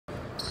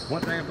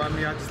One thing about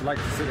me, I just like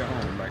to sit at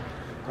home. Like,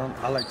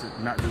 I like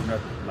to not do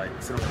nothing. Like,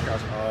 sit on the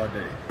couch all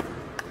day.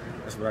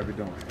 That's what I be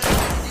doing.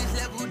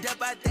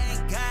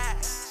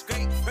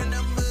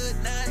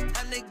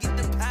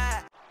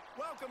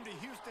 Welcome to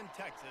Houston,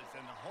 Texas,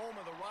 and the home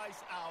of the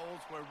Rice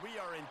Owls, where we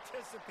are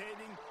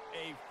anticipating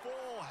a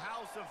full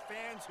house of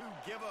fans who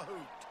give a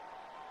hoot.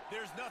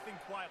 There's nothing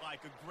quite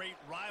like a great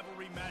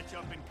rivalry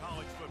matchup in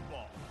college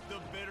football. The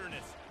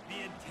bitterness,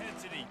 the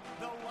intensity,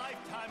 the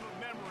lifetime of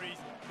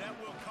memories that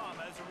will come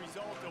as a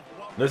result of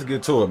what. Let's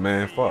get to it,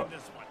 man. Fuck.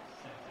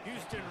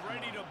 Houston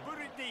ready to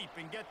boot it deep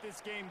and get this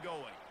game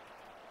going.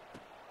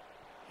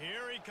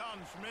 Here he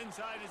comes from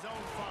inside his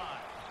own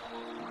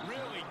 5.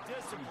 Really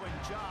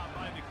disciplined job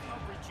by the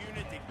coverage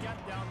unit to get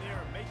down there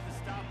and make the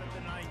stop at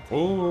the 19.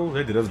 Oh,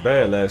 they did us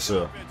bad last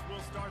year.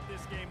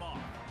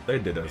 They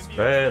did us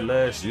bad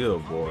last year,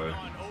 boy.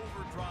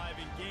 Overdrive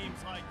in games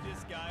like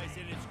this, guys,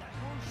 and it's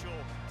crucial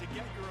to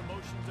get your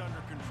emotions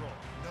under control.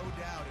 No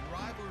doubt. In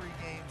rivalry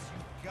games,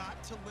 you've got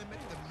to limit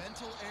the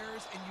mental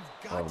errors and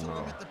you've got to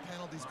limit the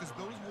penalties because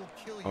those will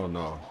kill you. Oh,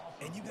 no.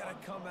 And you got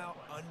to come out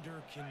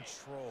under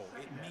control.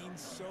 It means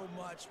so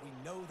much. We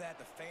know that.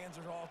 The fans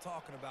are all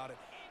talking about it,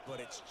 but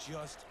it's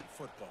just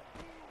football.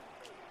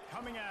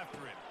 Coming after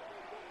him.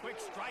 Quick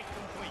strike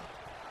complete.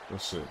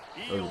 That's it.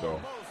 There we go.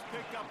 Almost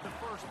picked up the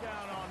first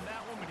down on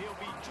that one, but he'll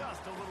be just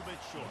a little bit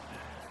short.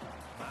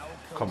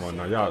 Come on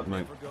now, y'all,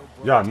 man.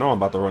 Y'all know I'm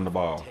about to run the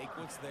ball. Take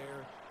what's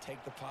there,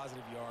 take the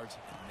positive yards,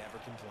 and never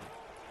complain.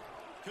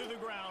 To the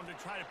ground to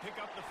try to pick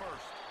up the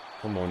first.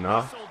 Come on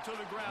now. To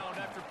the ground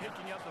after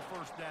picking up the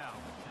first down.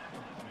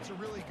 It's a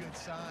really good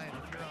sign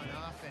if you're on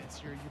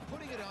offense. You're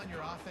putting it on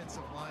your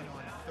offensive line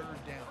on 3rd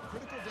down.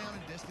 Critical down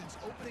and distance,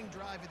 opening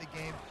drive of the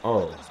game.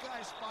 Oh. Let those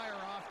guys fire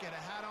off, get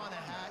a hat on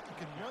a hat.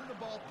 You can run the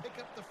ball, pick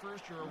up the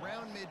first. You're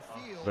around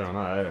midfield. Damn,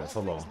 I asked.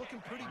 Hold on.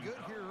 Looking pretty good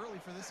here early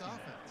for this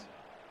offense.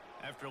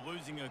 After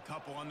losing a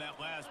couple on that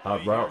last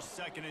play, route.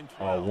 2nd and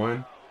 12. All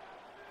one.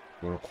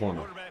 Go to corner.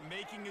 Quarterback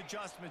making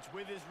adjustments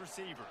with his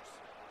receivers.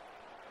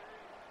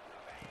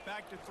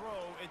 Back to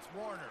throw, it's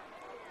Warner.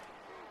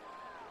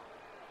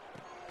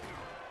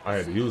 I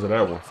had to use it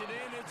that one.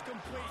 It's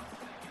complete.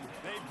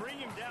 They bring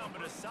him down,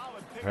 but a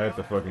solid pick. I had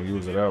to fucking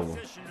use it that one.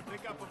 To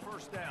pick up a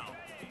first down.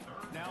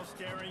 Now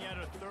staring at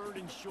a 3rd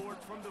and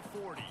short from the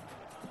 40.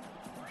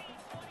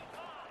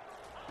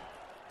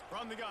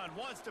 From the gun,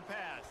 wants to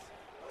pass.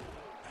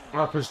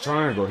 I pushed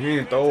triangle. He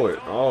didn't throw it.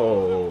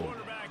 Oh.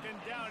 Quarterback,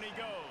 and down he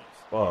goes.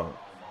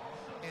 Fuck.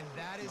 And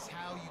that is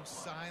how you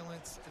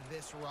silence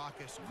this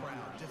raucous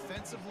crowd.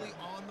 Defensively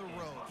on the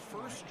road.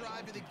 First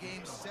drive of the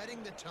game,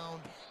 setting the tone,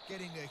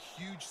 getting a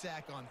huge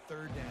sack on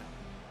 3rd down.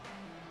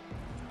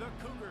 The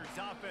Cougars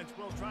offense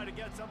will try to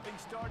get something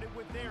started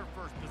with their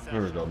first possession.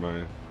 Here we go,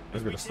 man.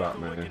 Let's get a stop,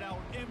 man. Look at our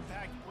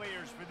impact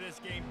players for this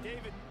game.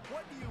 David,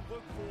 what do you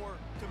look for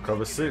to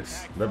Cover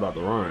 6. They're about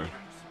to run.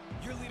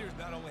 Your leaders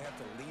not only have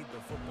to lead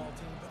the football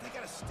team, but they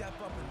got to step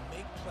up and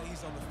make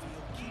plays on the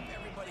field, keep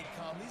everybody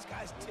calm. These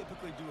guys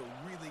typically do a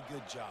really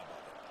good job of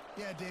it.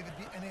 Yeah, David,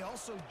 and they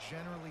also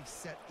generally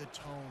set the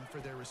tone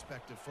for their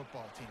respective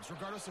football teams.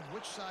 Regardless of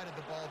which side of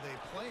the ball they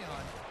play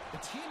on,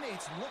 the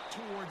teammates look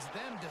towards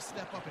them to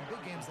step up in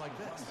big games like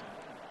this.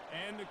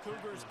 And the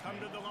Cougars come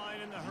to the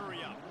line in the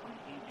hurry-up.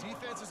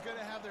 Defense is going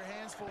to have their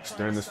hands full.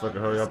 Stand this fucking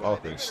hurry-up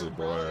offense shit,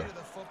 boy.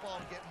 The football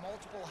and get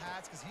multiple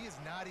hats because he is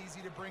not easy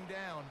to bring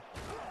down.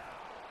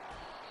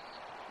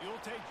 You'll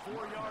take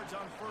 4 yards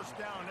on first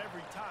down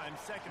every time,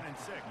 2nd and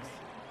 6.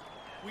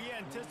 We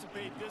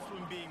anticipate this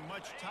one being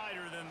much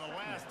tighter than the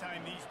last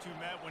time these two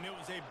met when it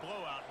was a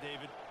blowout,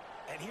 David.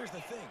 And here's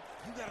the thing.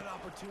 You got an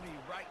opportunity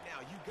right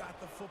now. You got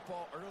the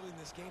football early in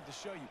this game to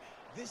show you.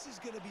 This is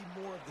going to be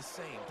more of the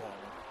same,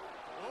 Paul.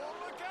 Oh,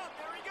 look out.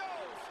 There he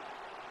goes.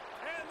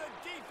 And the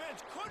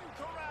defense couldn't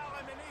corral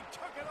him, and he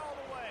took it all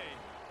the way.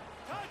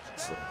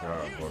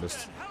 Touchdown,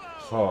 Houston.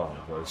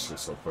 Boy, this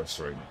shit's so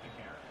frustrating.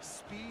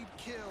 Speed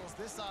kills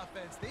this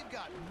offense. They've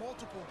got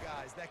multiple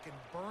guys that can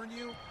burn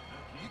you.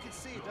 You can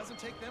see it doesn't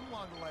take them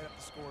long to light up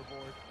the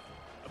scoreboard.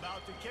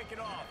 About to kick it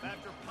off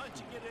after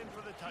punching it in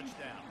for the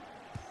touchdown.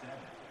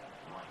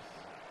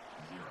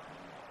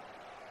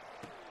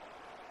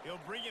 He'll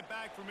bring it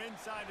back from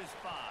inside his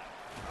 5.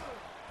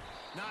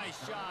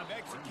 Nice job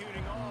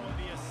executing all of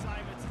the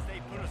assignments as they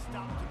put a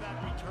stop to that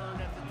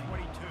return at the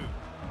 22.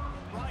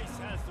 Rice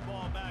has the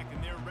ball back, and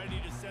they're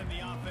ready to send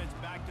the offense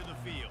back to the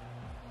field.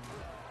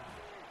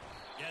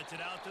 Gets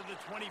it out to the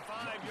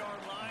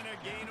 25-yard line, a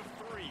gain of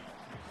 3.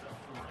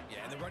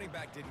 Yeah, and the running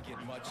back didn't get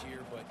much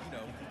here, but, you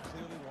know, you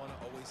clearly want to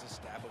always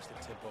establish the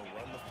tempo,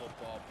 run the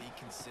football, be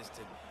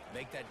consistent,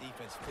 make that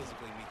defense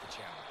physically meet the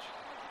challenge.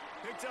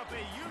 Picks up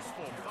a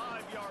useful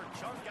 5-yard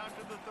chunk out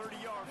to the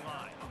 30-yard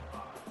line.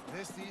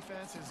 This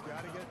defense has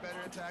got to get better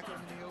at tackling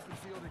in the open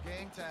field or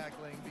gang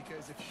tackling,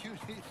 because if you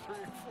need 3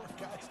 or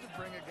 4 guys to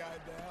bring a guy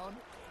down,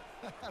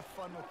 have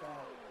fun with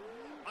that.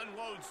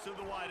 Unloads to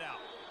the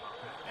wideout.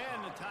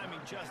 And the timing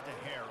just a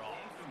hair off.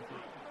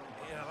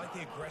 And I like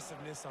the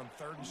aggressiveness on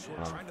 3rd and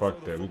short.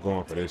 Fuck that. We're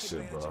going for this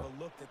shit, bro.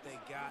 Look that they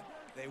got.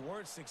 They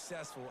weren't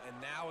successful, and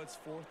now it's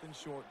 4th and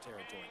short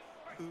territory.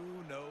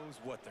 Who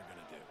knows what they're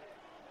going to do?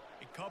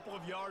 A couple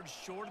of yards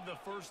short of the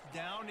first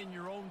down in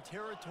your own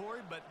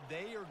territory, but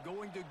they are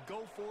going to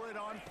go for it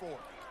on 4th.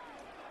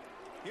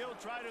 He'll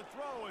try to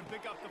throw and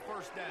pick up the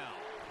first down.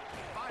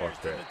 Fires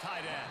to the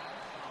tight end.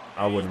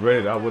 I wasn't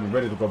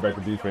ready to go back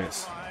to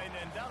defense.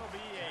 And that'll be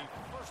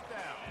a first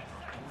down.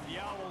 The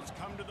Owls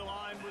come to the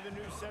line with a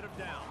new set of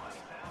downs.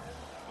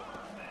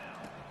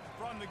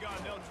 From the gun,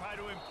 they'll try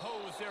to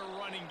impose their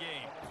running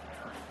game.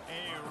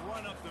 A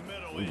run up the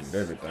middle is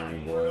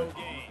everything, boy.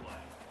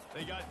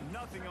 They got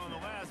nothing on the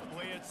last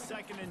play. It's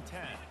 2nd and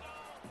 10.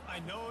 I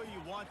know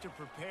you want to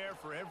prepare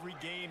for every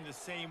game the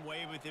same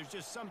way, but there's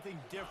just something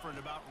different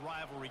about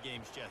rivalry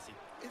games, Jesse.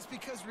 It's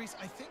because, Reese,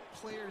 I think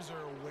players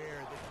are aware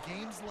that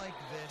games like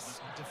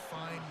this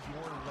define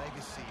your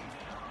legacy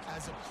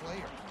as a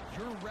player.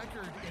 Your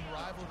record in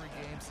rivalry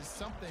games is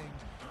something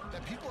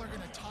that people are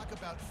going to talk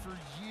about for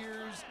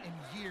years and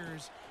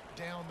years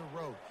down the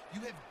road.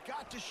 You have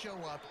got to show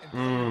up and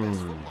play your best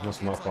football.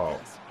 That's my fault.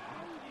 Like this.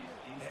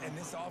 And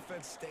this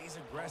offense stays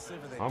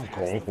aggressive. And they I'm pass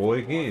going the for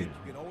it football. again.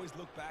 You can always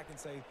look back and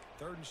say,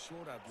 3rd and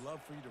short, I'd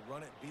love for you to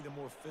run it, be the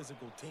more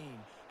physical team.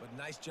 But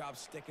nice job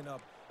sticking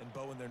up and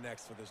bowing their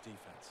necks for this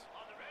defense.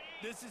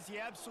 This is the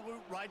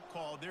absolute right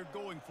call. They're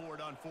going for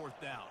it on 4th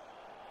down.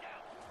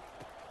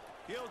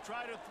 He'll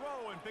try to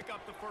throw and pick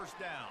up the first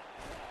down.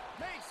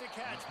 Makes a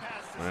catch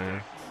past the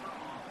sticks.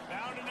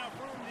 Found enough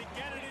room to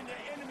get it into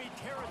enemy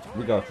territory.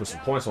 We gotta put some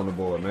points on the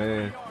board,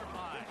 man.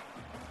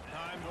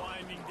 Time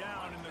winding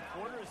down in the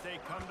quarter as they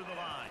come to the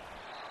line.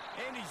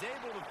 And he's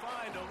able to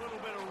find a little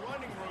bit of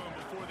running room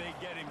before they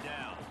get him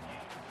down.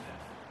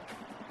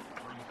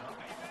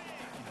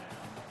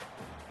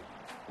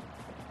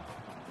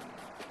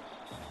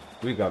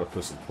 We gotta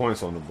put some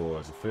points on the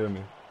board. You feel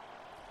me?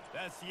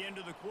 That's the end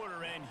of the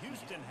quarter, and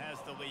Houston has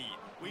the lead.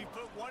 We've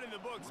put one in the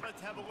books.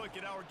 Let's have a look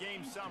at our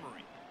game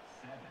summary.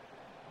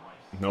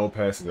 No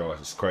passing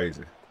yards. It's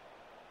crazy.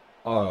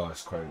 Oh,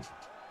 it's crazy.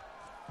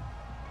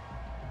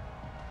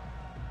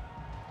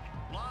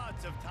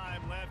 Lots of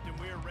time left, and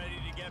we're ready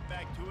to get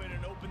back to it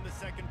and open the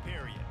 2nd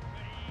period.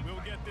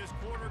 We'll get this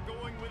quarter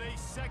going with a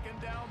 2nd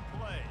down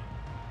play.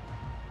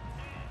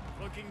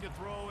 Looking to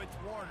throw, it's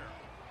Warner.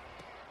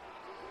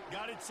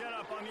 Got it set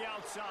up on the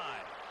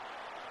outside.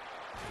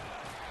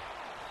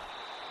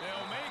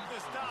 They'll make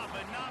the stop,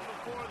 but not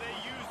before they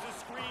use the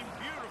screen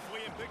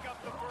beautifully and pick up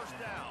the first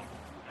down.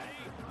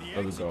 The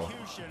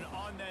execution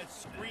on that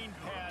screen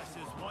pass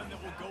is one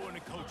that will go in a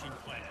coaching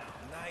plan.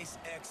 Nice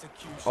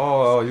execution.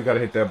 Oh, you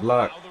gotta hit that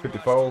block.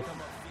 54.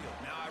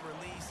 Now I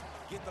release,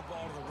 get the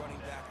ball to the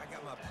running back. I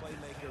got my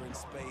playmaker in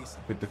space.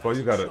 54.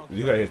 You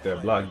gotta hit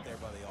that block.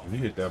 If you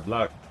hit that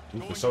block,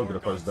 you can so get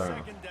a first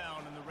down. 2nd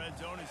down, and the red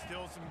zone is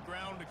still some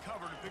ground to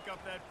cover to pick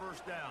up that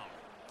first down.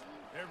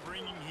 They're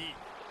bringing heat.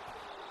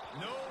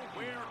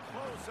 Nowhere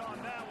close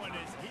on that one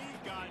as he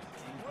got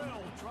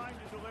drilled trying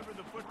to deliver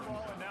the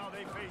football, and now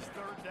they face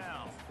 3rd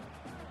down.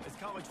 As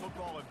college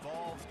football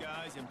evolves,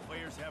 guys, and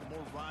players have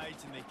more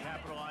rights and they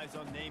capitalize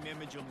on name,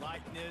 image, and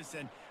likeness,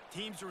 and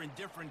teams are in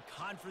different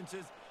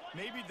conferences,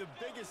 maybe the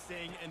biggest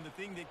thing and the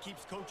thing that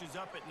keeps coaches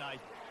up at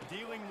night,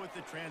 dealing with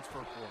the transfer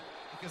portal.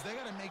 Because they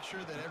got to make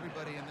sure that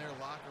everybody in their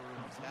locker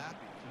room is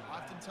happy.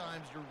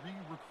 Oftentimes, you're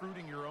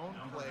re-recruiting your own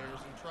players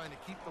and trying to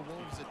keep the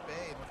Wolves at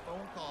bay. And the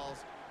phone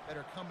calls that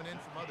are coming in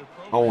from other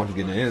programs. I want to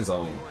get in the end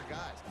zone.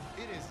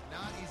 It is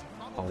not easy.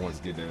 I want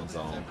to get in the end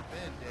zone. Ever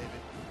been,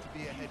 David, to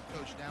be a head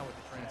coach now with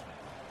the transfer.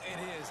 It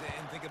is,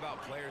 and think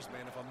about players,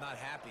 man. If I'm not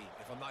happy,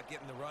 if I'm not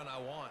getting the run I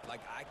want,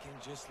 like I can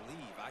just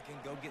leave. I can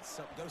go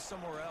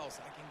somewhere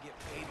else. I can get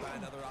paid by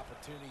another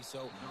opportunity.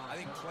 So I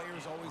think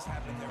players always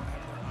have their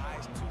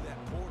eyes to that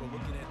portal,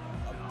 looking at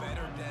a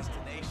better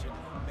destination.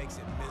 Makes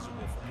it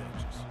miserable for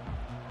coaches.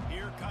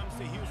 Here comes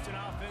the Houston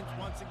offense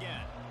once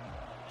again.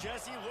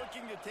 Jesse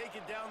looking to take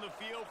it down the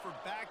field for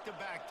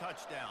back-to-back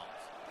touchdowns.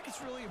 I think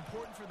it's really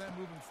important for them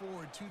moving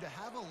forward, too, to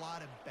have a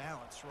lot of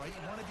balance, right?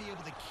 You want to be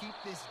able to keep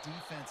this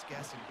defense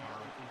guessing,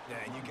 Carl.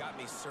 Yeah, and you got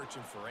me searching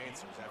for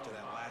answers after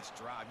that last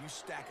drive. You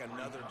stack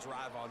another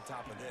drive on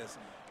top of this,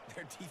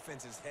 their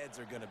defense's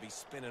heads are going to be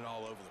spinning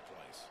all over the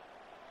place.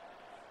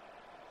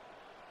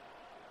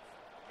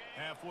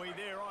 Halfway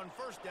there on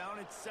first down,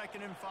 it's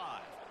 2nd and 5.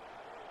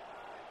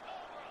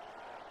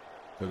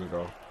 There we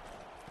go.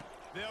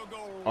 They'll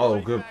go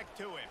right good, back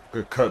to him.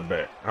 Good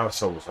cutback. I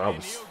was. And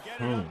he'll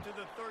get it up to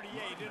the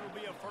 38. It'll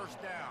be a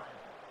first down.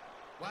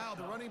 Wow,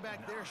 the running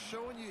back there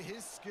showing you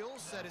his skill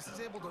set as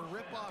he's able to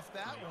rip off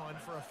that one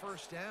for a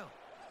first down.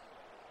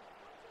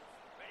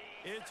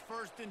 It's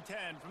 1st and 10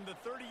 from the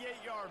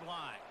 38-yard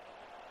line.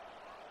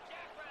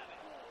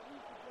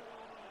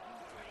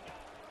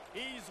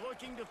 He's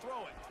looking to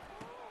throw it.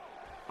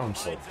 I'm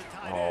so.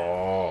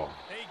 Oh.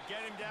 They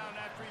get him down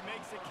after he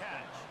makes a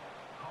catch.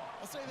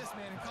 I'll say this,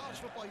 man. In college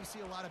football, you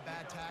see a lot of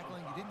bad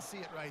tackling. You didn't see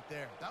it right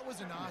there. That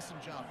was an awesome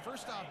job.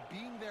 First off,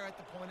 being there at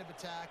the point of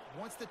attack.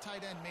 Once the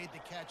tight end made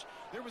the catch,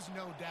 there was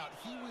no doubt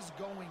he was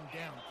going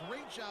down.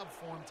 Great job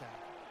form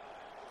tackle.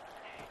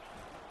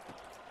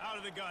 Out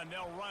of the gun,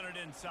 they'll run it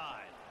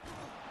inside.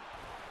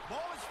 Ball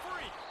is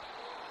free.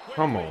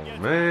 Come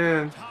on,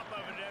 man. Top of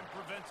it and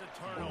prevents a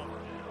turnover.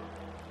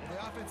 The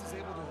offense is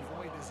able to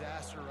avoid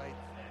disaster right.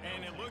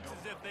 And it looks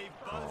as if they've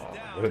buzzed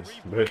down.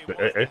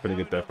 They finna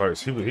get that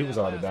first. He was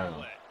already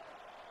down.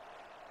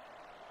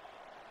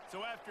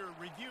 So after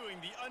reviewing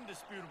the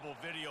undisputable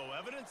video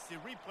evidence, the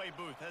replay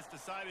booth has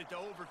decided to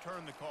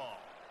overturn the call.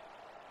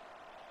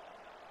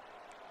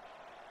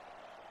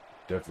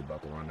 Definitely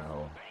about to run that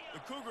hole. The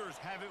Cougars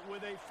have it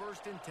with a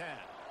 1st and 10.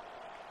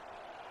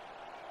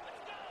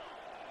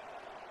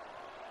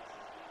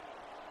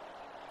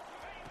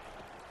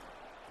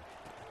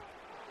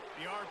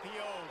 The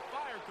RPO,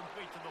 fire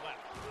complete to the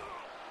left.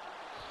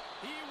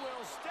 He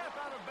will step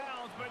out of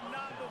bounds, but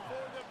not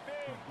before the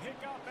big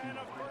pickup and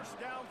a 1st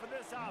down for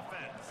this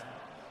offense.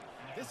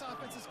 This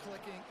offense is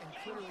clicking, and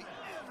clearly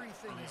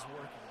everything is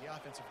working. The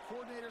offensive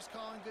coordinator's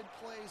calling good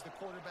plays. The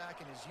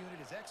quarterback and his unit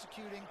is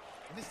executing.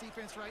 And this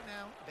defense right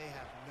now, they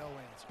have no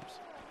answers.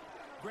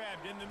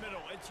 Grabbed in the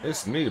middle.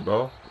 It's me,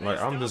 bro. Like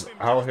I'm just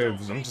out here.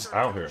 I'm just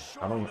out here.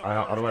 I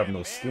don't have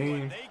no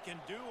scheme.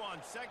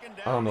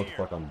 I don't know what the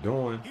fuck I'm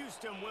doing.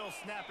 Houston will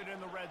snap it in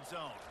the red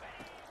zone.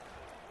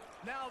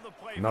 Now the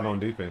play. Not on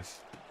defense.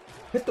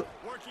 Hit the.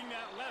 Working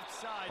that left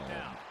side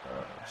now.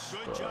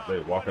 Good job. They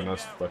walking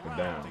us fucking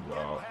down,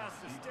 bro.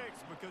 Past the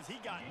sticks because he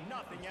got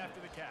nothing after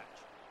the catch.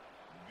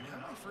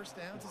 How many 1st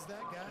downs is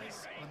that,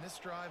 guys? On this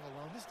drive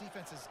alone, this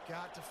defense has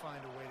got to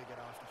find a way to get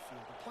off the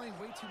field. They're playing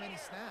way too many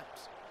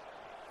snaps.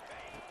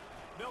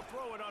 They'll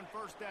throw it on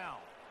 1st down.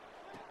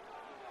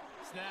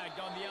 Snagged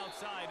on the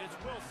outside, it's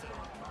Wilson.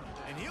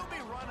 And he'll be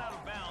run out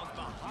of bounds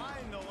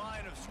behind the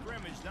line of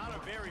scrimmage. Not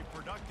a very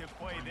productive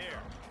play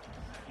there.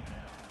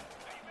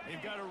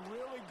 They've got a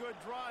really good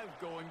drive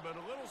going, but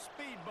a little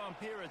speed bump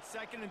here at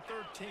 2nd and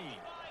 13.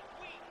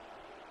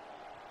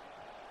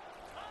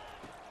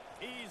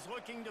 He's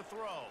looking to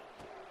throw.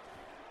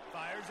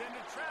 Fires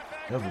into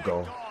traffic. There we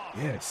go.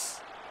 Yes.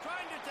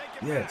 Trying to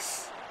take it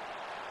yes.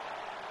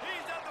 back.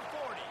 He's at the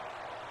 40.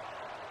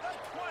 The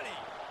 20.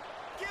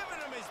 Giving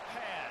him his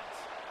pads.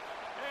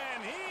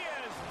 And he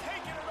has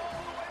taken it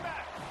all the way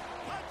back.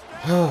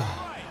 Touchdown.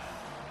 Rice.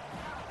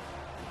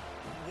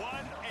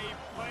 What a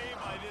play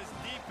by this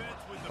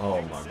defense with the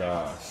Oh big my six.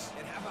 gosh.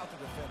 And how about the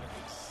defender?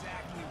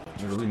 Exactly what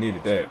Nigga, we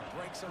needed that.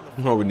 breaks on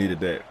the No, we needed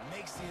that.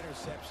 makes the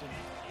interception.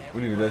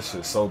 We needed that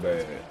shit so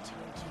bad.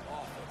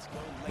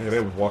 Nigga, they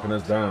was walking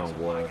us down,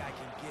 boy. I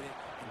can get it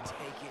and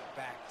take it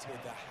back to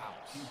the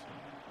house.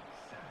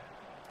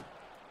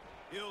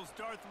 He'll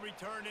start the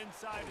return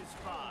inside his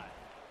 5.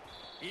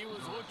 He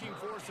was looking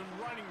for some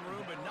running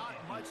room, but not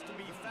much to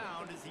be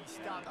found as he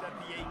stopped at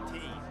the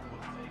 18.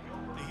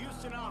 The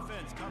Houston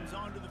offense comes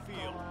onto the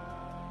field.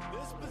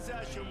 This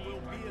possession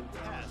will be a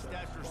test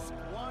after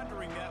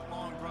squandering that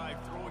long drive,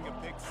 throwing a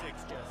pick 6,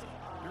 Jesse.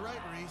 You're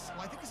right, Reese.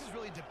 Well, I think this is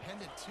really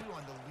dependent, too,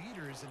 on the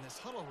leaders in this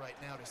huddle right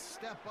now to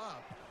step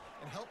up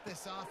and help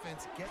this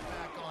offense get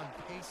back on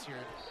pace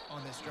here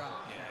on this drive.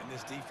 Yeah, and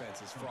this defense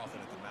is frothing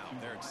at the mouth.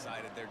 They're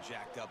excited. They're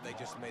jacked up. They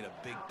just made a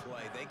big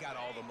play. They got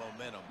all the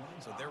momentum,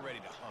 so they're ready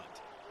to hunt.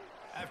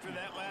 After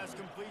that last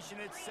completion,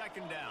 it's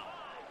 2nd down.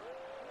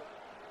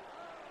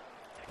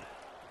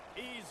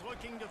 He's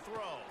looking to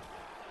throw.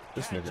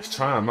 This nigga's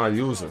trying my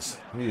users.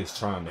 He is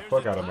trying the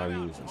fuck out of my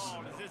users.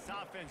 This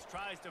offense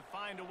tries to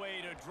find a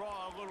way to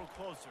draw a little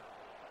closer.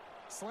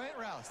 Slant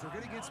routes, they're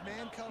good against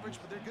man coverage,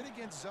 but they're good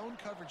against zone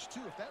coverage,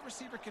 too. If that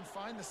receiver can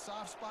find the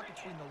soft spot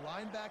between the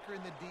linebacker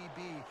and the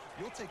DB,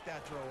 you'll take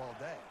that throw all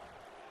day.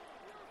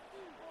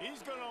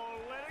 He's going to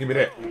let it Give me go.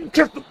 that.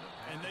 Catch the,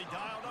 And they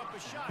dialed up a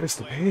shot. Catch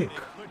the play, pick.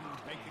 but they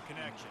couldn't make the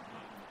connection.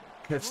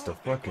 catch the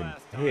fucking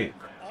Last time. pick.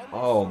 Almost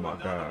Oh threw my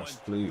another gosh,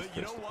 one. please But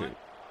you catch know the what? pick.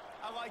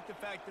 I like the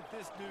fact that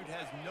this dude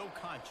has no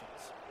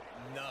conscience.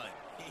 None.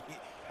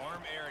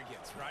 Arm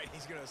arrogance, right?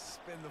 He's going to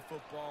spin the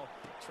football,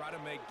 try to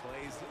make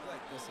plays.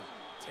 Like, listen,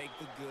 take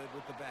the good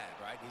with the bad,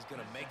 right? He's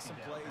going to make some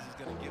plays. He's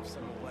going to give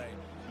some away.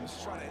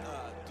 Let's try to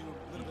do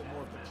a little bit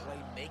more of the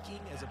playmaking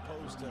as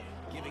opposed to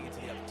giving it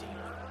to the other team.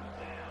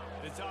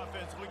 This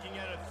offense looking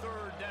at a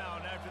 3rd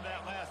down after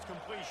that last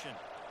completion.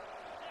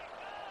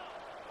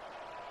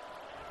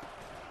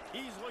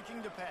 He's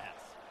looking to pass.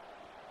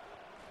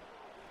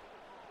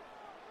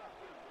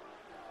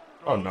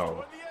 Oh, Throws no.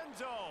 toward the end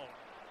zone.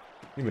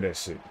 Give me that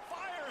shit.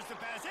 Fires the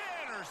pass,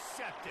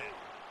 intercepted.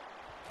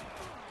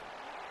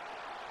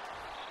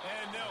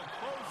 And they'll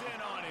close in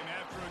on him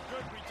after a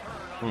good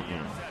return on the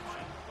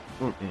interception.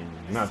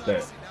 Not This that.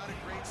 is obviously not a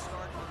great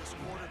start for this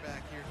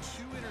quarterback here.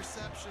 2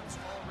 interceptions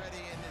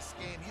already in this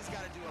game. He's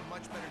got to do a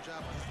much better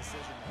job with his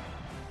decision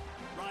making.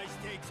 Rice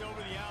takes over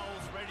the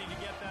Owls, ready to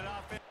get that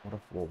offense.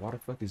 Why the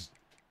fuck is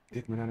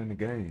Dickman not in the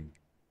game?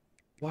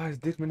 Why is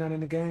Dickman not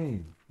in the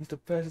game? He's the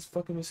fastest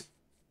fucking.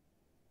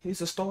 He's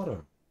a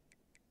starter.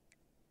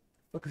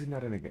 Fuck is he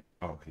not in the game?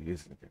 Oh, he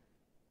is in the game.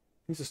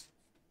 He's just.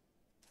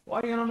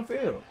 Why he ain't on the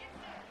field?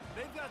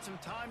 They've got some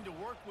time to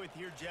work with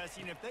here, Jesse,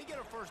 and if they get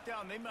a 1st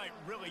down, they might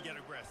really get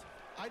aggressive.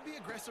 I'd be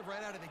aggressive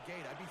right out of the gate.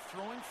 I'd be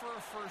throwing for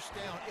a 1st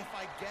down. If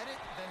I get it,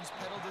 then it's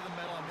pedal to the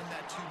metal. I'm in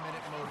that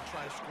 2-minute mode to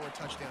try to score a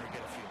touchdown or get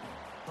a field goal.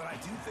 But I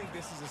do think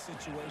this is a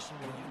situation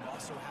where you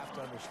also have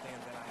to understand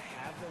that I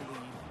have the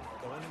lead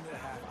going into the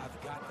half. I've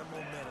got the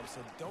momentum,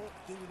 so don't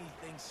do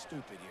anything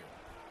stupid here.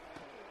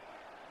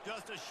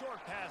 Just a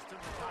short pass to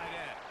the tight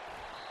end.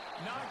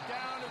 Knocked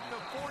down at the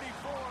 44,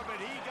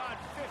 but he got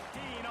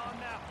 15 on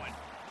that one.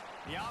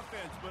 The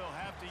offense will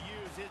have to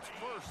use its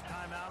first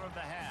timeout of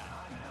the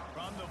half.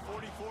 From the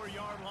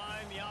 44-yard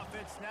line, the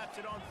offense snaps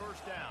it on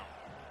first down.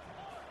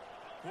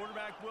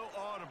 Quarterback will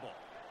audible.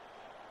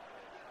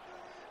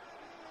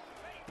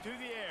 To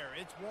the air,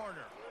 it's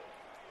Warner.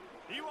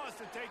 He wants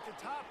to take the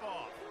top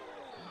off.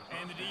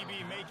 And the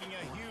DB making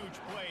a huge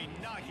play,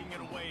 knocking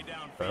it away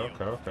downfield.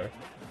 Okay.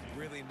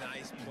 Really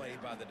nice play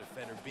by the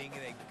defender, being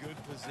in a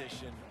good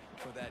position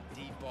for that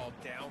deep ball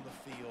down the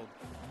field,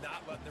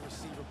 not letting the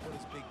receiver put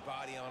his big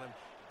body on him,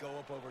 go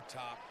up over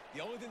top.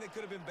 The only thing that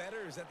could have been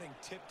better is that thing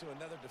tipped to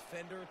another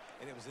defender,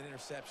 and it was an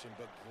interception,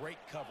 but great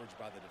coverage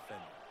by the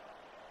defender.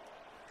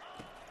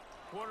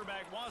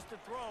 Quarterback wants to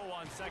throw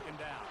on second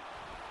down.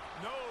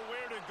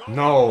 Nowhere to go.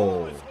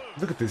 No.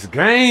 Look at this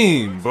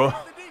game, bro. The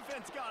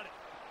defense got it.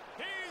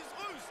 He's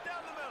loose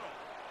down the middle.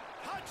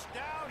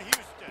 Touchdown,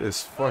 Houston.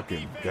 This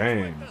fucking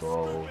game,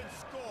 bro.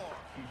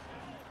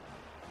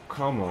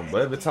 Come on,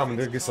 but every time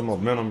they get some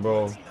momentum,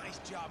 bro.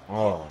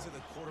 Oh.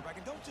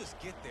 Don't just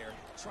get there.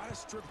 Try to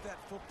strip that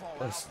football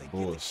That's out.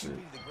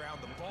 bullshit. The ground,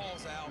 the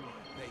ball's out.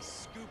 They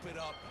scoop it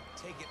up,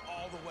 take it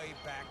all the way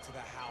back to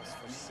the house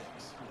for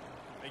 6.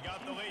 They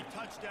got the late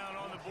touchdown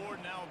on the board,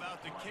 now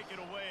about to kick it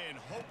away and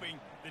hoping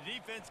the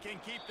defense can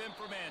keep them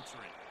from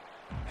answering.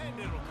 And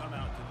it'll come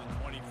out to the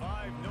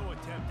 25. No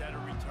attempt at a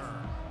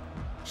return.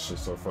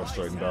 Shit's so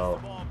frustrating, Rice has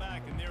dog. the ball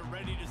back, and they're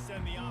ready to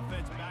send the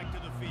offense back to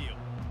the field.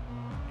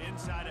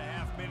 Inside a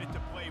half minute to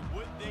play.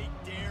 Would they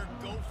dare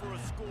go for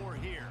a score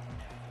here?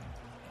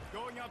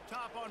 Going up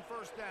top on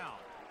first down.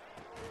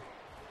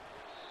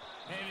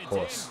 And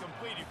it's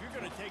incomplete. If you're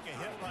going to take a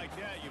hit like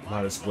that, you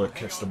might as well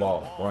catch the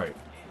ball. Right.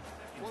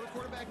 Well, the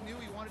quarterback knew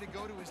he wanted to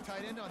go to his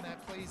tight end on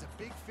that play. He's a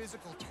big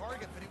physical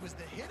target, but it was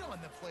the hit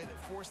on the play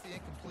that forced the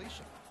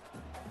incompletion.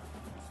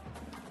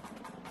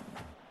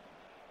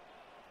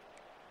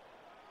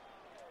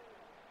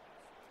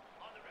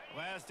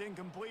 Last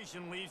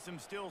incompletion leaves them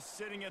still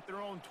sitting at their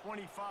own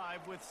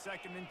 25 with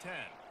 2nd and 10.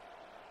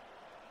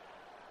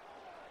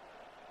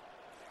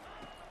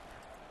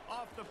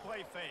 Off the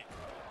play fake.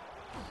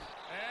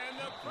 And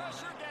the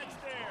pressure gets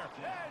there.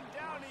 And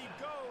down he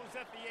goes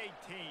at the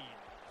 18.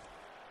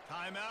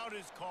 Timeout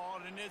is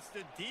called, and it's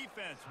the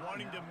defense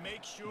wanting to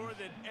make sure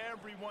that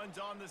everyone's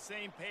on the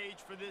same page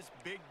for this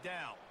big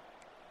down.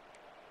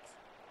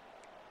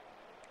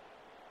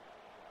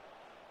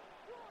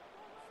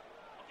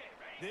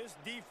 This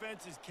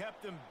defense has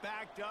kept them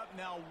backed up.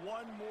 Now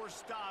one more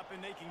stop,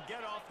 and they can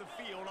get off the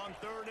field on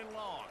 3rd and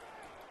long.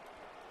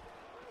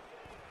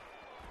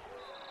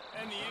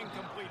 And the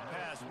incomplete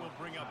pass will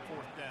bring up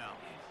 4th down.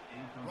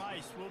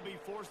 Rice will be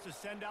forced to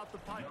send out the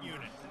punt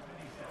unit.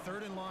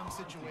 3rd and long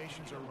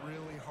situations are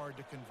really hard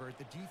to convert.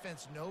 The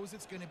defense knows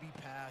it's going to be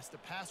passed. The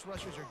pass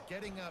rushers are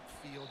getting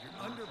upfield. You're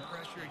under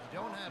pressure. You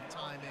don't have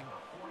timing.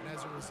 And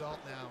as a result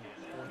now,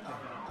 4th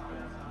down.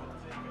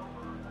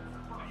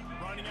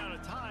 Running out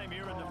of time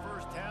here in the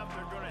first half.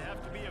 They're going to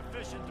have to be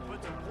efficient to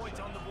put some points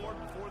on the board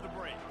before the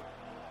break.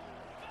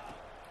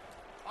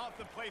 Off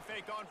the play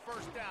fake on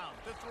first down.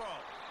 To throw.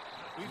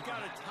 We've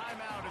got a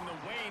timeout in the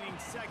waning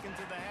seconds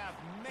of the half.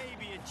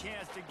 Maybe a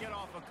chance to get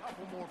off a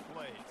couple more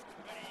plays.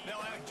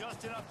 They'll have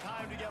just enough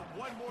time to get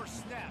one more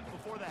snap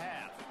before the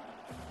half.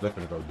 They're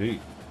gonna go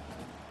deep.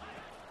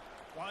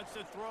 Wants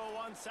to throw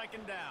on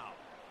 2nd down.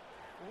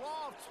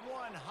 Lofts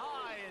one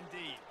high and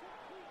deep.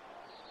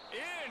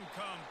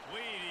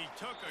 Incomplete. He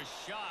took a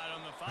shot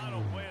on the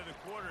final play of the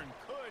quarter and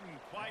couldn't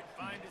quite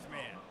find his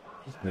man.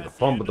 Nigga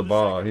fumbled the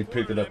ball. He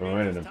picked it up and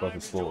ran it and fucking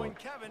scored.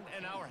 Kevin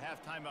and our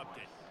halftime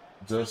update.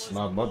 Just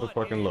my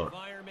motherfucking luck.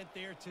 Environment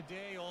there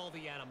today, all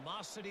the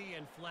animosity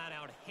and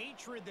flat-out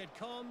hatred that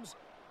comes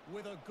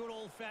with a good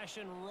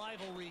old-fashioned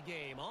rivalry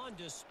game on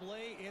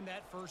display in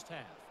that first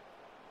half.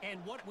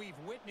 And what we've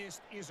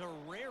witnessed is a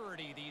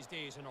rarity these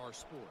days in our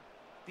sport.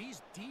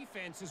 These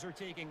defenses are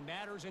taking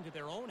matters into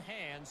their own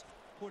hands,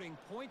 putting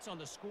points on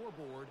the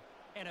scoreboard,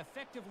 and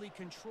effectively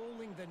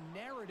controlling the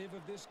narrative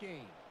of this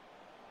game.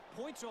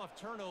 Points off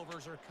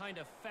turnovers are kind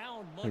of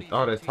found money.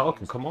 Oh, they're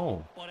talking. Come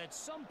on. But at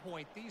some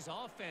point, these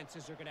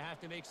offenses are going to have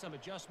to make some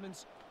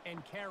adjustments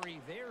and carry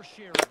their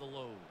share of the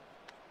load.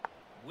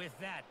 With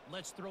that,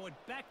 let's throw it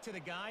back to the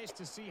guys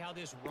to see how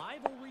this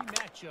rivalry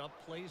matchup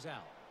plays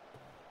out.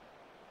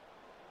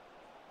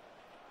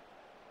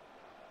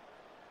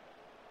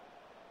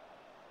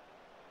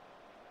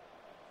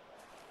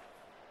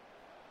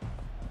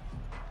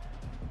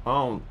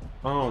 I'm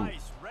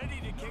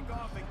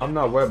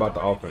not worried about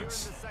the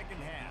offense.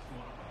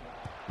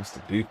 It's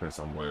the defense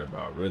I'm worried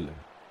about, really.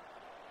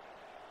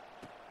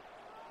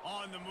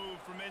 On the move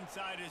from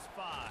inside his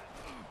 5.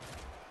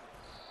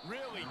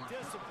 Really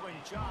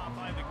disciplined job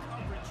by the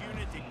coverage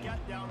unit to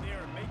get down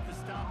there and make the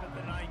stop at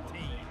the 19.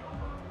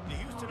 The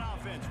Houston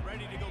offense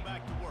ready to go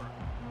back to work.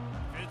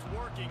 If it's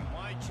working,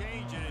 why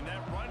change it? And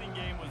that running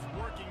game was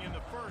working in the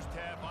first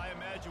half. I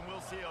imagine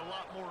we'll see a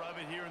lot more of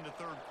it here in the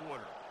third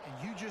quarter. And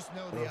you just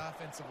know the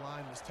offensive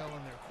line was telling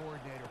their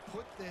coordinator,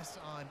 put this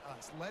on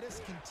us. Let us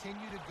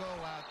continue to go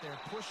out there,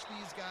 push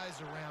these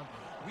guys around.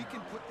 We can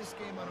put this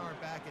game on our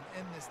back and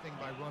end this thing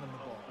by running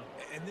the ball.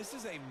 And this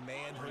is a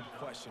manhood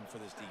question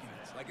for this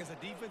defense. Like, as a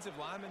defensive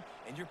lineman,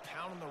 and you're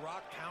pounding the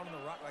rock,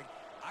 like,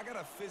 I got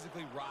to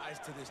physically rise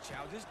to this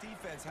challenge. This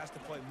defense has to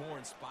play more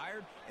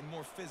inspired and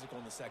more physical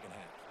in the second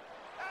half.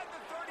 At the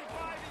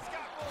 35, he's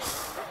got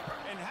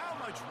room. And how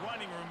much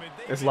running room did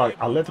they It's like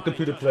I let the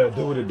computer player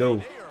do what it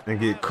do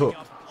and get cooked.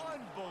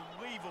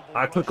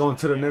 I click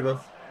onto the nigga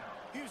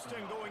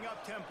Houston going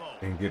up tempo.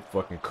 and get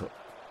fucking cooked.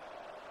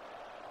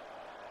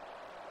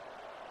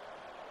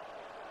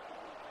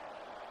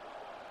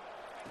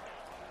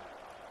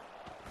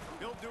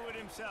 He'll do it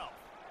himself.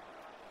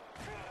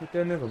 Hit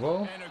that nigga,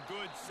 bro. And a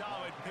good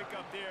solid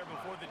pickup there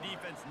before the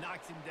defense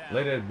knocks him down.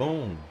 Lay that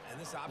boom.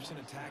 And this option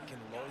attack can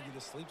lull you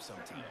to sleep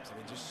sometimes. I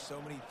mean, just so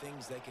many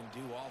things they can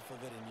do off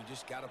of it, and you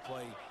just got to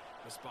play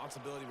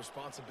responsibility,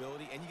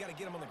 and you got to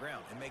get them on the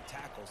ground and make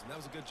tackles. And that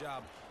was a good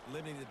job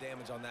limiting the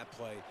damage on that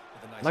play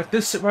with a nice Like tackle.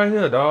 this shit right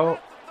here, dog.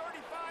 At the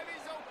 35,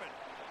 he's open.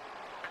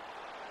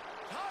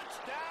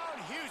 Touchdown,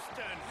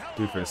 Houston.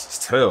 Hello. Defense is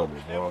terrible,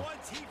 And bro.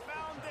 once he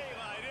found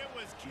daylight, it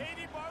was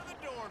Katie bar the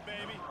door,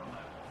 baby.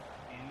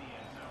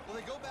 Well,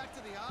 they go back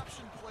to the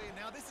option play, and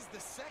now this is the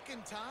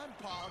second time,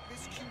 Pollock,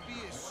 this QB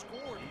has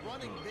scored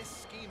running this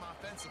scheme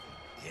offensively.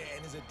 Yeah,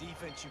 and as a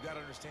defense, you got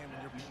to understand when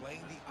you're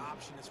playing the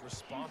option, it's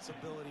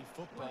responsibility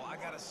football. I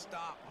got to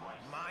stop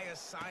my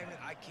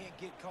assignment. I can't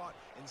get caught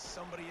in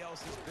somebody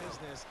else's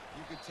business.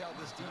 You could tell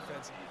this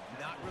defense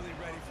not really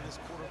ready for this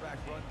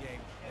quarterback run game.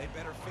 They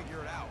better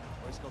figure it out,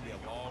 or it's going to be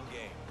a long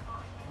game.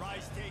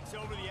 Rice takes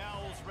over the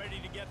Owls, ready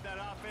to get that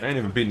offense. They ain't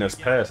even beating us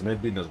passing, they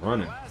beating us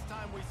running. Last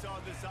time we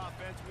saw this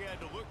offense, we had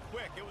to look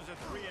quick. It was a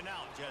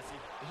 3-and-out, Jesse.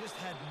 They just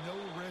had no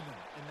rhythm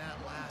in that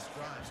last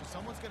drive. So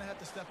someone's going to have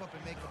to step up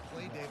and make a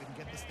play, David, and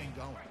get this thing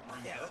going.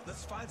 Yeah,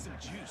 let's find some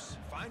juice.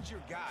 Find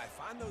your guy.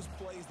 Find those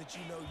plays that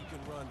you know you can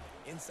run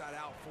inside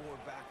out, forward,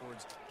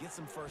 backwards. Get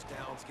some first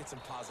downs. Get some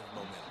positive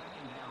momentum.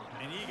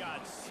 And he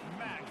got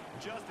smacked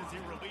just as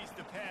he released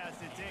the pass.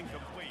 It's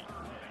incomplete.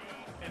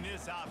 And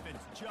this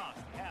offense just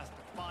has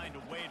to find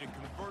a way to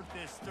convert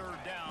this third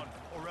down,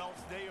 or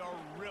else they are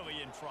really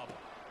in trouble.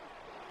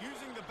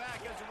 Using the back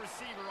as a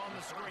receiver on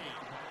the screen.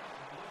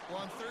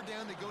 Well, on third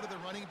down, they go to the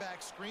running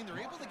back screen.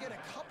 They're able to get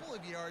a couple of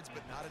yards,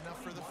 but not enough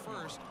for the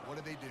first. What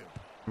do?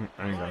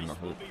 I ain't got Rice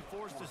enough will hoop. be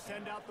forced to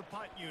send out the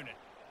punt unit.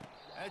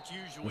 That's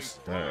usually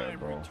What's that, fine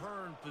bro?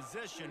 return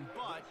position,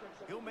 but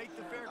he'll make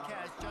the fair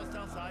catch just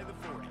outside the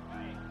 40.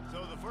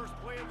 So the first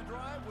play of the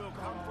drive will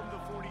come from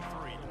the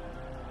 43.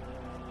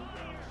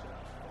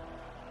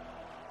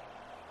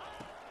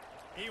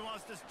 He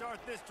wants to start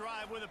this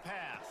drive with a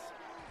pass.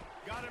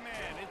 Got a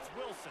man, it's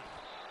Wilson.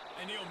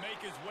 And he'll make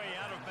his way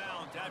out of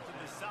bounds after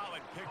the solid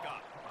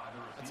pickup.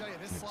 I tell you,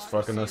 this It's slot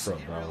fucking us receiver,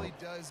 up, he dog. really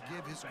does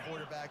give his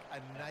quarterback a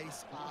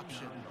nice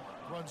option.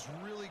 Runs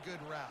really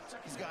good routes.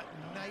 He's got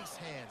nice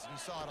hands. You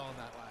saw it on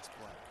that last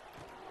play.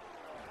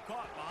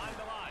 Caught behind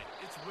the line,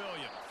 it's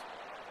Williams.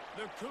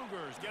 The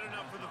Cougars get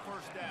enough for the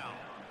first down.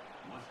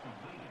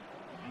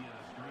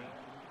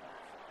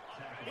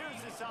 Here's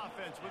this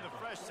offense with a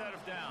fresh set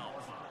of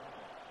downs.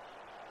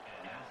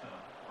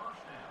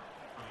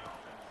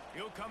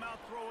 He'll come out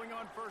throwing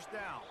on first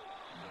down.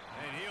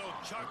 And he'll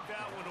chuck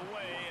that one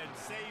away and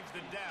saves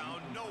the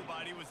down.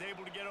 Nobody was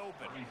able to get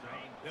open.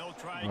 They'll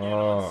try again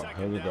on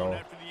second down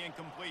after the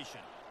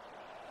incompletion.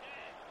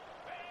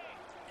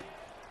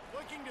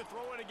 Looking to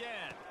throw it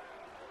again.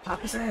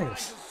 Pop his Finds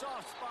ass. a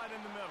soft spot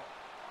in the middle.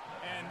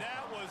 And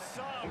that was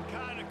some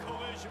kind of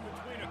collision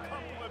between a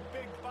couple of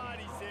big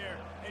bodies there,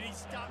 and he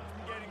stopped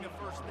from getting the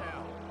first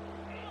down.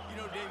 You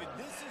know, David,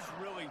 this is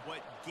really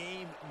what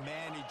game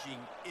managing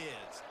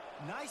is.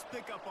 Nice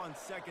pickup on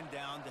second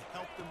down to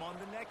help them on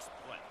the next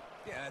play.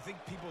 Yeah, I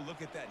think people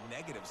look at that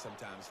negative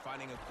sometimes,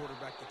 finding a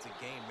quarterback that's a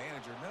game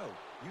manager. No,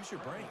 use your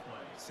brain.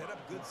 Set up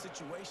good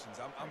situations.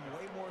 I'm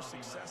way more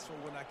successful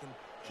when I can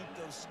keep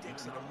those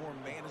sticks in a more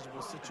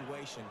manageable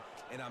situation,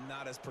 and I'm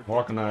not as predictable.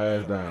 Walking our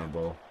ass down,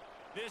 bro.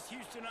 This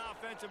Houston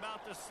offense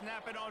about to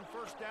snap it on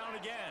first down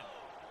again.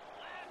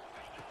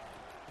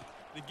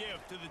 The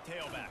give to the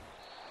tailback.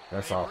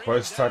 That's our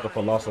first tackle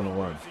for loss on the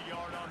run.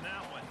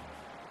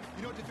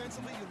 You know,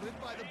 defensively, you live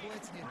by the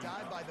blitz and you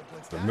die by the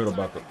blitz. The That middle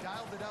time, bucket. they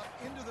dialed it up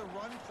into the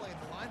run play,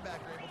 and the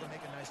linebacker able to make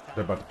a nice They're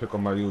tackle. about to pick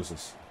on my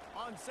users.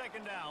 On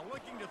second down,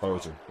 looking to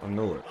throw. Told you. I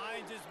knew it.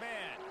 Finds his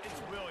man.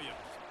 It's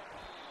Williams.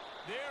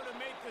 There to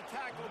make the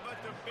tackle, but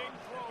the big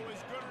throw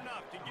is good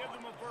enough to give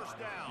them a first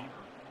down.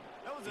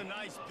 That was a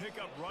nice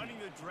pickup, running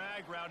the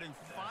drag route and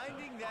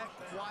finding that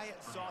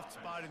quiet, soft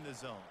spot in the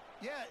zone.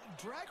 Yeah,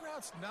 drag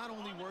routes not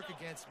only work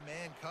against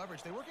man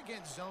coverage, they work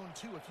against zone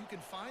too. If you can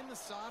find the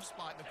soft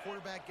spot and the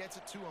quarterback gets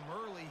it to him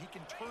early, he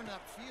can turn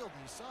upfield,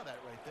 and you saw that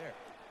right there.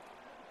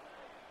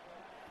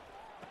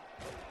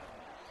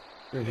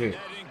 Good hit.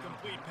 That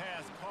incomplete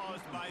pass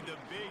caused by the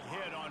big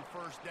hit on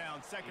first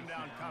down. Second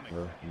down coming.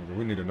 Nigga,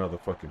 we need another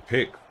fucking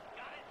pick.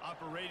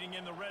 Operating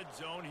in the red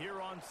zone here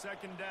on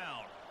second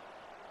down.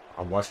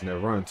 I'm watching that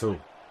run too.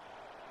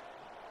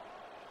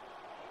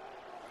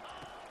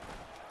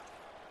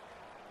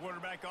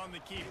 Quarterback on the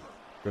keeper.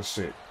 Good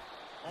shit.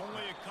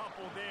 Only a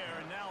couple there,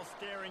 and now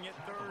staring at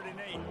 3rd and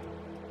 8.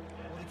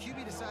 Well, the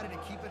QB decided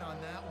to keep it on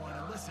that one.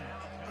 And listen,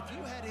 if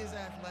you had his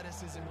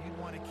athleticism, you'd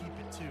want to keep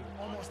it too.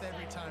 Almost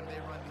every time they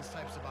run these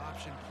types of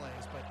option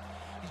plays. But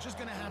he's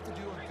just going to have to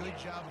do a good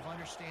job of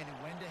understanding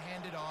when to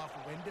hand it off,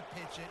 when to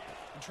pitch it,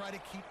 and try to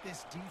keep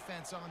this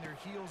defense on their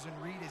heels and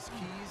read his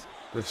keys.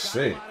 Good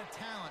shit.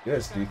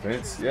 Yes,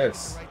 defense.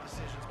 Yes.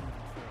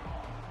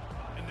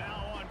 And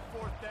now on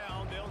 4th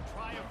down, they'll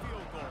try a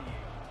field goal.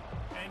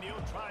 And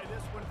he'll try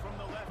this one from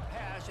the left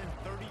hash and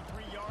 33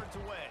 yards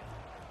away.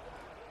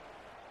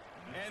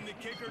 And the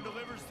kicker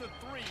delivers the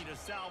 3 to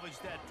salvage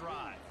that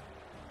drive.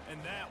 And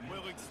that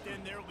will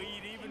extend their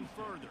lead even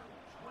further.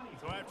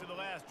 So after the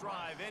last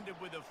drive ended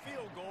with a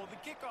field goal, the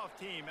kickoff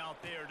team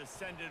out there to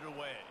send it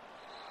away.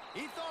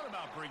 He thought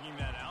about bringing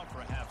that out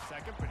for a half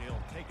second, but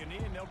he'll take a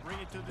knee and they'll bring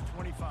it to the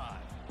 25.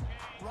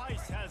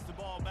 Rice has the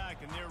ball back,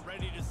 and they're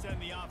ready to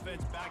send the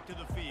offense back to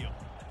the field.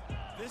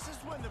 This is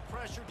when the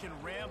pressure can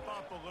ramp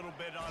up a little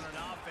bit on an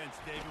offense,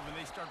 David, when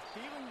they start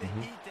feeling the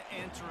heat to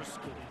answer a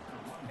score.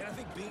 And I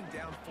think being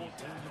down 14,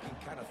 you can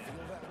kind of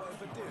feel that way.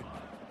 But, dude,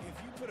 if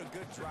you put a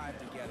good drive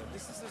together,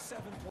 this is a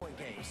 7-point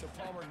game. So,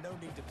 Palmer, no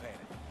need to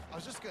panic. I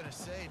was just going to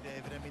say,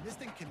 David, I mean, this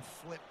thing can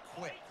flip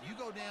quick. You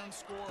go down,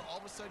 score, all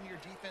of a sudden your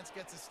defense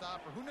gets a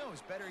stop, or who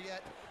knows, better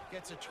yet,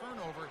 gets a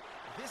turnover.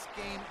 This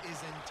game is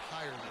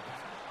entirely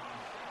different.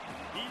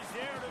 He's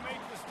there to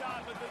make the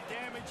stop, but the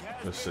damage has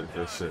been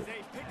done as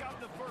they pick up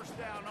the first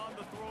down on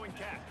the throw and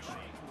catch.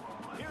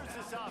 Here's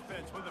this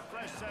offense with a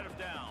fresh set of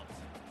downs.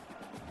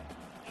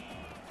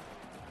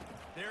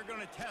 They're going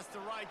to test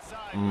the right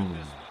side with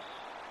this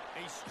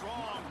one. A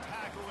strong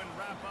tackle and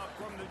wrap up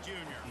from the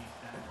junior.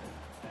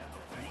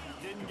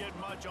 Didn't get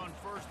much on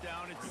first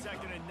down. It's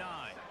 2nd and 9.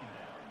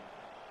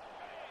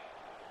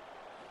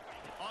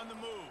 On the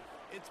move,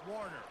 it's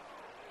Warner.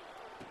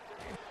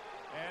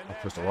 And I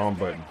pushed the wrong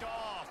button.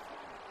 off.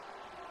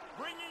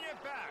 Bringing it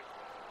back.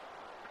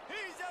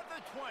 He's at the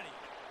 20.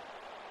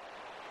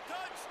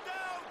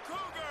 Touchdown,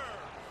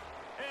 Cougars!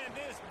 And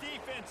this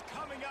defense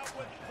coming up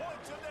with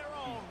points of their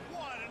own.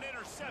 What an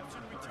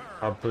interception return.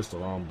 I pushed the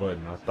wrong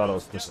button. I thought I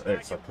was pushing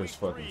X. I pushed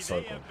fucking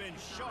circle. They have been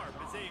sharp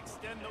as they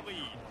extend the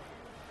lead.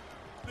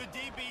 The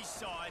DB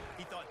saw it.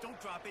 He thought, don't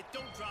drop it,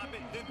 don't drop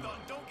it. Then thought,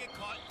 don't get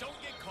caught, don't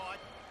get caught.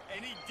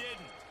 And he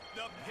didn't.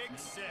 The pick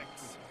 6.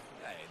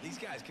 Hey, these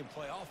guys can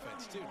play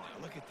offense, too.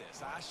 Now, look at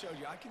this. I showed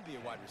you I can be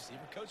a wide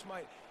receiver. Coach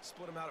might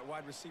split him out at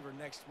wide receiver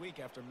next week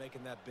after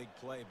making that big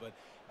play. But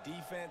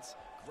defense,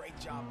 great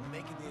job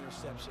making the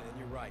interception. And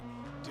you're right,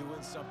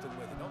 doing something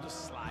with it. Don't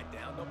just slide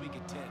down. Don't be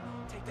content.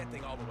 Take that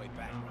thing all the way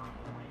back.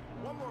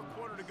 One more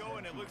quarter to go,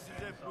 and it looks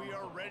as if we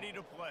are ready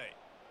to play.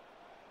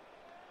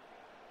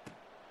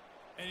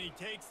 And he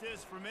takes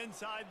this from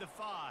inside the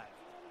 5.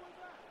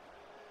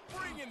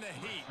 Bringing the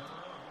heat.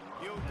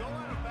 He'll go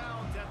out of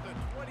bounds at the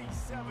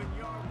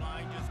 27-yard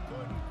line. Just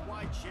couldn't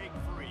quite shake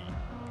free.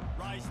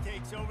 Rice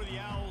takes over the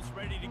Owls,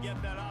 ready to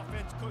get that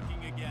offense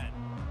cooking again.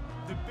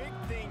 The big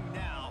thing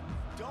now,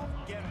 don't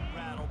get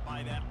rattled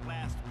by that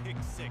last pick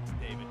 6,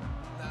 David.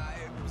 Nah,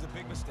 it was a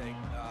big mistake.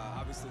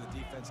 Obviously, the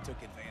defense took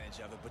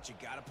advantage of it, but you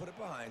got to put it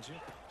behind you.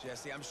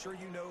 Jesse, I'm sure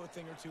you know a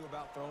thing or two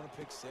about throwing a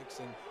pick 6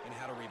 and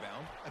how to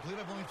rebound. I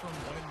believe I've only thrown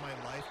one in my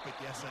life, but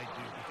yes, I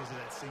do because of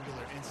that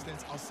singular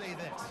instance. I'll say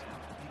this.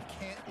 You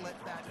can't let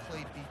that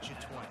play beat you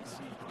twice.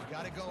 You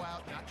got to go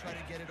out, not try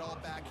to get it all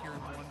back here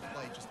in one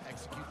play. Just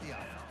execute the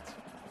offense.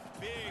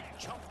 Big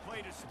chunk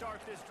play to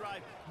start this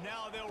drive.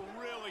 Now they'll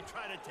really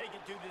try to take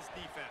it to this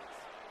defense.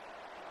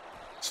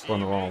 Spun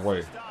the wrong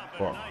way.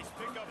 A nice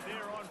pickup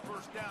there on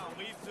first down.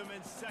 Leaves them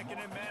in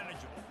 2nd and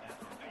manageable.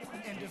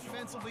 And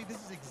defensively,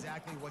 this is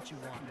exactly what you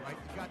want, right?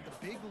 You got the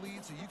big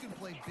lead, so you can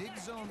play big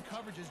zone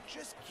coverages.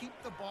 Just keep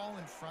the ball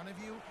in front of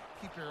you.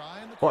 Keep your eye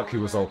on the Fuck, he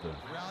was open.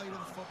 Rally to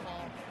the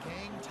football,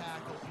 gang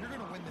tackle. You're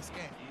going to win this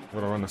game.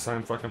 We're gonna run the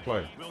same fucking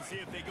play. We'll see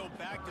if they go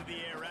back to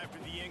the air after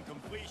the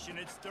incompletion.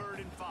 It's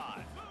 3rd and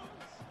 5.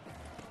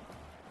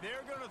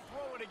 They're going to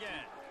throw it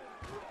again.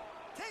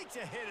 Takes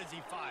a hit as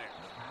he fires.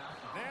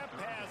 That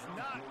pass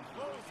not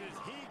close as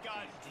he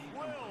got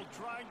drilled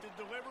trying to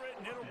deliver it,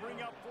 and it'll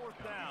bring up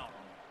 4th down.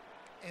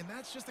 And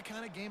that's just the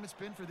kind of game it's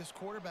been for this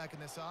quarterback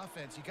and this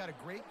offense. You got a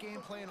great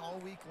game plan all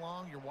week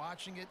long. You're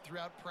watching it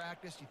throughout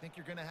practice. You think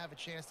you're going to have a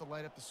chance to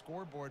light up the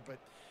scoreboard, but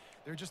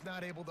they're just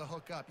not able to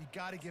hook up. You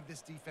got to give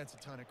this defense a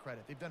ton of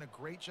credit. They've done a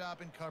great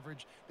job in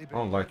coverage. They've been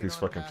I don't like these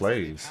fucking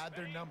plays. They've had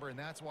their number, and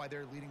that's why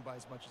they're leading by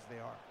as much as they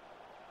are.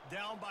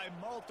 Down by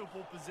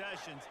multiple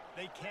possessions,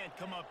 they can't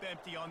come up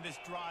empty on this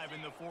drive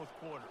in the 4th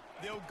quarter.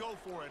 They'll go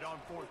for it on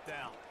 4th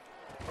down.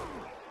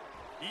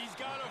 He's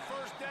got a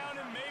first down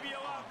and maybe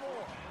a lot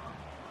more.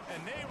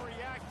 And they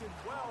reacted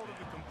well to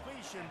the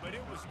completion, but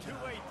it was too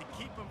late to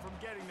keep them from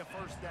getting the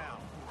first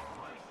down.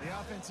 The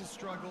offense has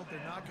struggled.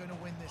 They're not going to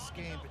win this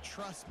game, but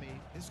trust me,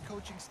 his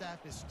coaching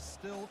staff is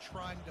still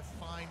trying to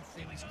find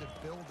things to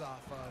build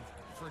off of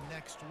for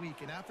next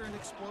week. And after an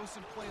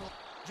explosive play...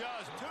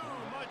 Just too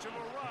much of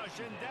a rush,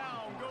 and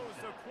down goes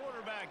the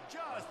quarterback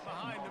just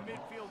behind the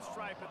midfield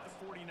stripe at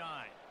the 49.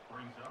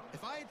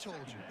 If I had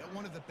told you that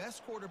one of the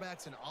best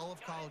quarterbacks in all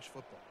of college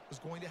football was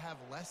going to have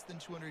less than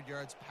 200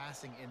 yards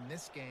passing in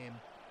this game,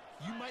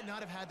 you might not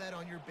have had that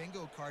on your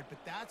bingo card,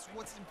 but that's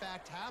what's in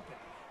fact happened.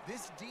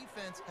 This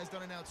defense has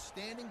done an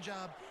outstanding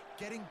job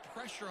getting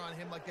pressure on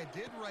him like they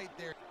did right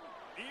there.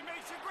 He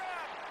makes a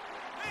grab.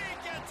 He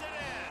gets it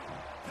in.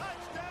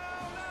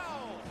 Touchdown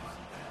Owls.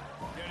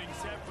 Getting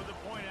set for the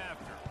point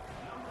after.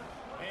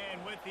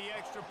 And with the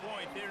extra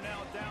point, they're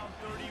now down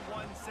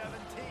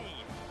 31-17.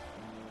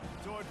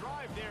 So a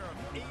drive there of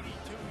 82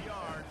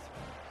 yards.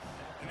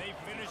 And they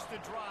finish the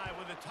drive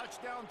with a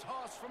touchdown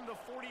toss from the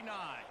 49.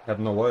 Have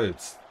no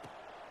words.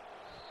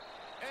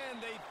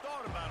 And they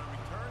thought about a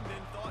return,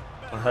 then thought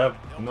better. I have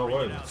They'll no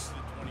bring it words. out to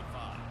the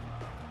 25.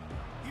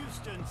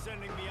 Houston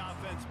sending the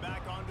offense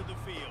back onto the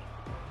field.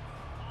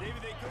 David,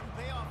 they couldn't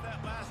pay off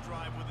that last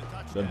drive with a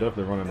touchdown. They're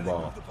definitely running the They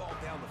ball. moved the ball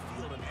down the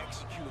field and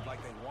executed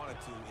like they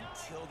wanted to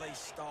until they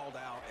stalled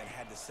out and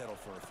had to settle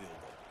for a field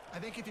goal. I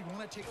think if you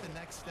want to take the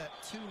next step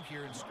too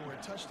here and score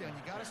a touchdown,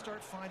 you got to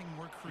start finding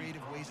more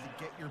creative ways to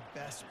get your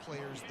best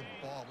players the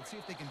ball. Let's see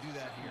if they can do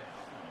that here.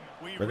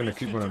 They're going to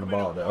keep running the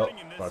ball. They're up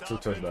by 2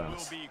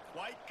 touchdowns. Will be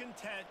quite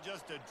content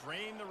just to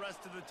drain the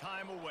rest of the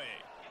time away.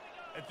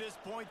 At this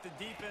point, the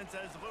defense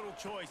has little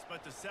choice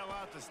but to sell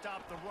out to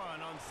stop the run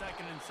on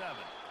 2nd and 7.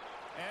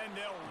 And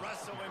they'll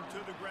wrestle him to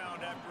the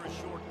ground after a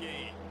short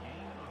gain.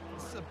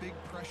 This is a big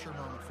pressure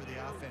moment for the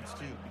offense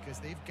too, because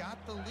they've got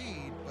the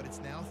lead, but it's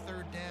now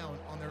 3rd down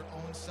on their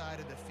own side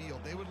of the field.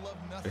 They would love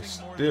nothing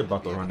more They're than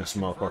about to be run able this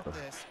convert motherfucker.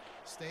 this,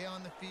 stay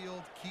on the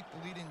field, keep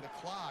bleeding the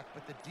clock,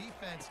 but the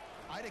defense,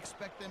 I'd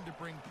expect them to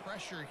bring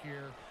pressure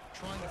here,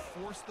 trying to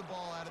force the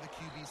ball out of the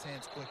QB's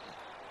hands quickly.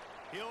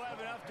 He'll have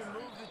enough to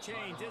move the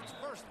chains. It's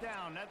 1st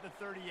down at the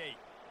 38.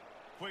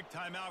 Quick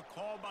timeout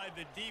called by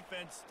the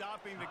defense,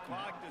 stopping the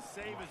clock to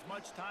save as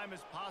much time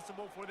as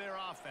possible for their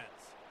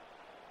offense.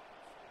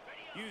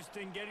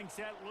 Houston getting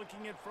set,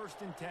 looking at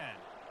 1st and 10.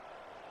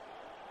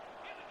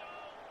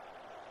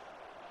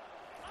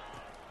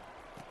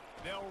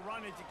 They'll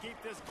run it to keep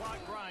this clock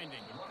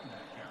grinding.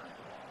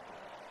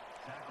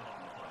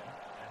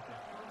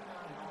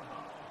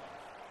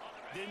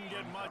 Didn't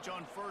get much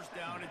on 1st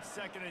down. It's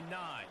 2nd and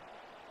 9.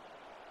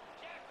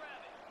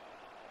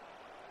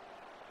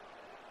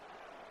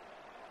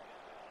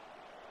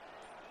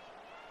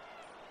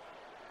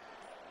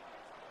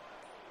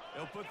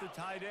 They'll put the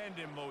tight end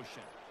in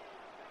motion.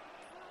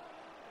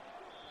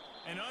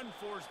 An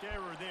unforced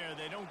error there.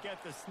 They don't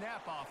get the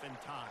snap off in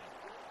time.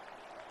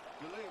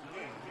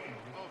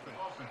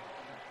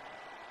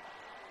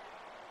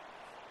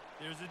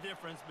 There's a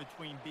difference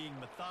between being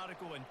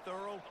methodical and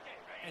thorough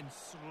and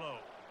slow.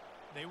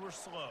 They were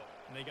slow,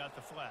 and they got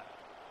the flag.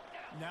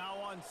 Now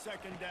on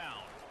 2nd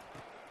down.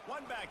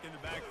 One back in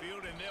the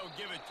backfield, and they'll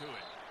give it to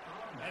it.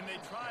 And they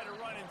try to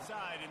run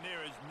inside, and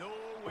there is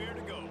nowhere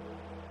to go.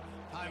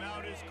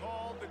 Timeout is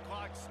called. The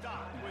clock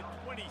stopped with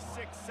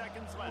 26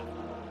 seconds left.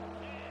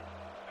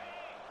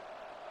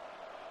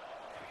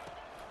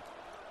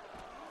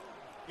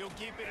 He'll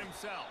keep it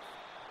himself.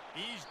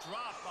 He's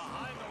dropped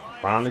behind the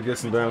line. Finally get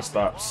some damn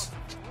stops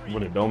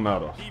when it don't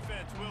matter.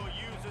 Defense will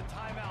use a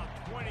timeout.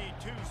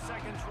 22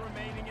 seconds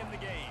remaining in the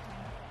game.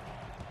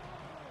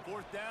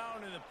 4th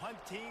down, and the punt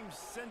team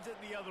sends it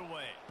the other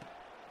way.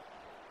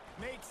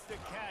 Makes the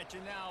catch,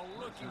 and now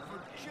looking for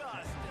just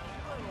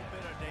a little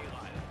bit of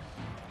daylight.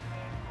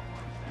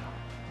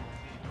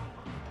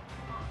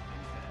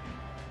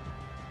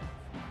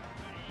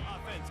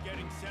 Offense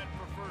getting set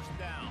for 1st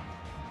down.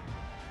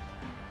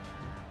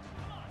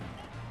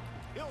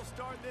 He'll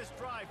start this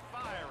drive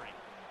firing.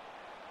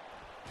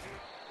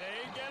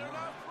 They get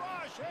enough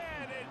rush,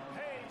 and it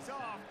pays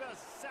off. The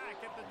sack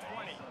at the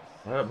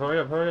 20. Hurry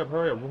up, hurry up,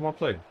 hurry up. One more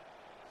play.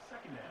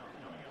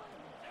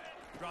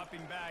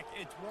 Dropping back,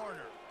 it's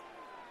Warner.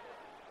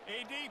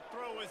 A deep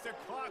throw as the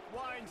clock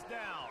winds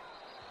down.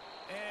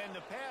 And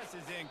the pass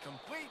is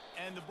incomplete,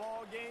 and the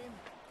ball game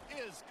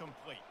is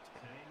complete.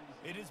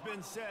 It has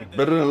been said that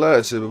Better than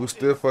last year, but we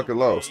still fucking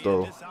lost,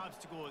 though. This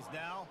obstacle is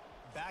now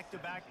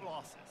back-to-back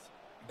losses.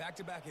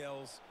 Back-to-back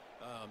L's.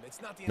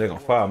 It's not the They're end gonna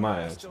of the fire world. my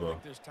I ass, still bro.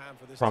 think there's time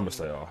for this Promise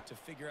team they are. to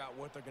figure out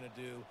what they're going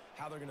to do,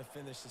 how they're going to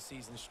finish the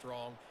season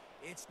strong.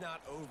 It's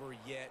not over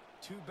yet.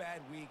 2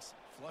 bad weeks.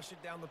 Flush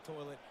it down the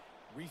toilet.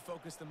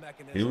 Refocus the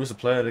mechanism. He was the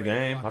player of the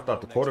game. I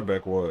thought the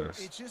quarterback was.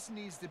 It just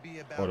needs to be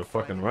about Or the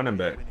fucking finding running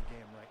a way to back. win a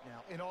game right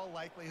now. In all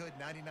likelihood,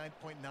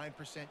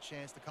 99.9%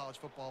 chance the college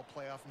football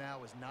playoff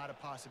now is not a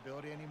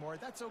possibility anymore.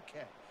 That's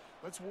okay.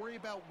 Let's worry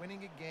about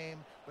winning a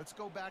game. Let's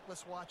go back.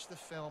 Let's watch the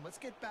film. Let's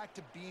get back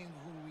to being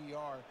who we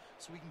are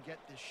so we can get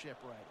this ship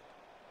right.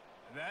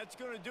 And that's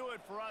going to do it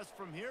for us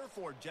from here.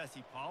 For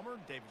Jesse Palmer,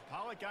 David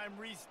Pollack, I'm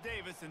Reese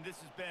Davis, and this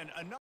has been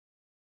another